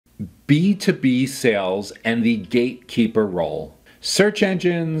B2B sales and the gatekeeper role. Search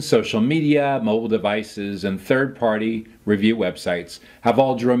engines, social media, mobile devices, and third-party review websites have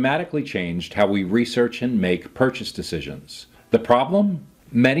all dramatically changed how we research and make purchase decisions. The problem?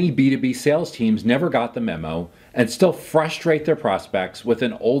 Many B2B sales teams never got the memo and still frustrate their prospects with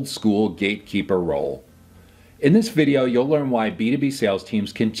an old-school gatekeeper role. In this video, you'll learn why B2B sales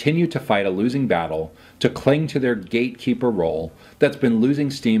teams continue to fight a losing battle to cling to their gatekeeper role that's been losing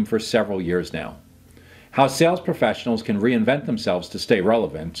steam for several years now, how sales professionals can reinvent themselves to stay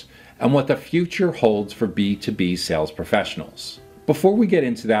relevant, and what the future holds for B2B sales professionals. Before we get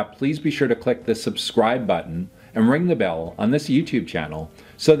into that, please be sure to click the subscribe button and ring the bell on this YouTube channel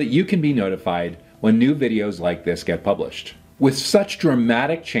so that you can be notified when new videos like this get published. With such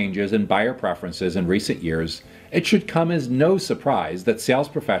dramatic changes in buyer preferences in recent years, it should come as no surprise that sales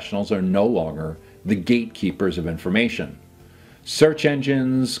professionals are no longer the gatekeepers of information. Search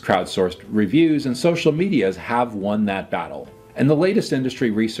engines, crowdsourced reviews, and social medias have won that battle. And the latest industry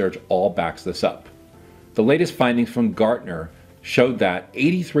research all backs this up. The latest findings from Gartner showed that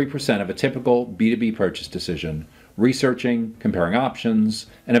 83% of a typical B2B purchase decision, researching, comparing options,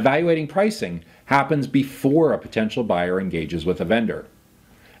 and evaluating pricing happens before a potential buyer engages with a vendor.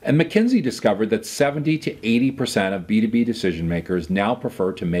 And McKinsey discovered that 70 to 80% of B2B decision makers now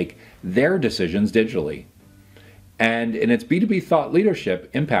prefer to make their decisions digitally. And in its B2B Thought Leadership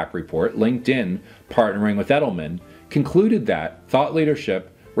Impact Report, LinkedIn, partnering with Edelman, concluded that thought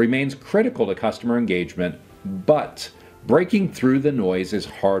leadership remains critical to customer engagement, but breaking through the noise is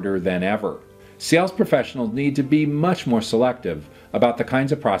harder than ever. Sales professionals need to be much more selective about the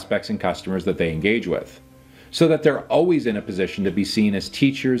kinds of prospects and customers that they engage with, so that they're always in a position to be seen as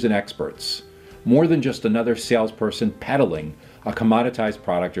teachers and experts, more than just another salesperson peddling a commoditized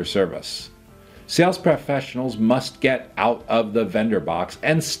product or service. Sales professionals must get out of the vendor box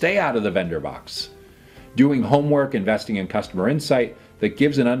and stay out of the vendor box. Doing homework, investing in customer insight that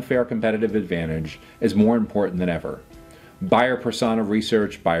gives an unfair competitive advantage is more important than ever. Buyer persona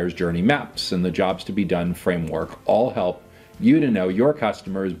research, buyer's journey maps, and the jobs to be done framework all help you to know your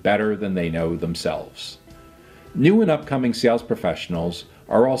customers better than they know themselves. New and upcoming sales professionals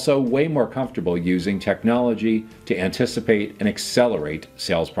are also way more comfortable using technology to anticipate and accelerate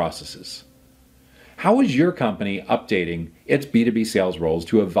sales processes. How is your company updating its B2B sales roles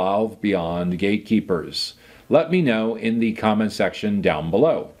to evolve beyond gatekeepers? Let me know in the comment section down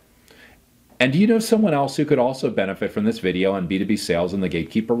below. And do you know someone else who could also benefit from this video on B2B sales and the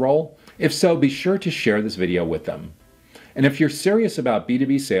gatekeeper role? If so, be sure to share this video with them. And if you're serious about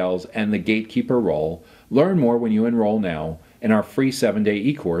B2B sales and the gatekeeper role, learn more when you enroll now in our free 7-day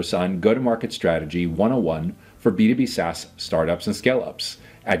e-course on Go-to-Market Strategy 101 for B2B SaaS startups and scale-ups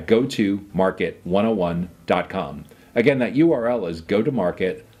at go-to-market101.com. Again, that URL is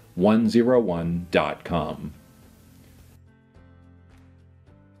go-to-market101.com.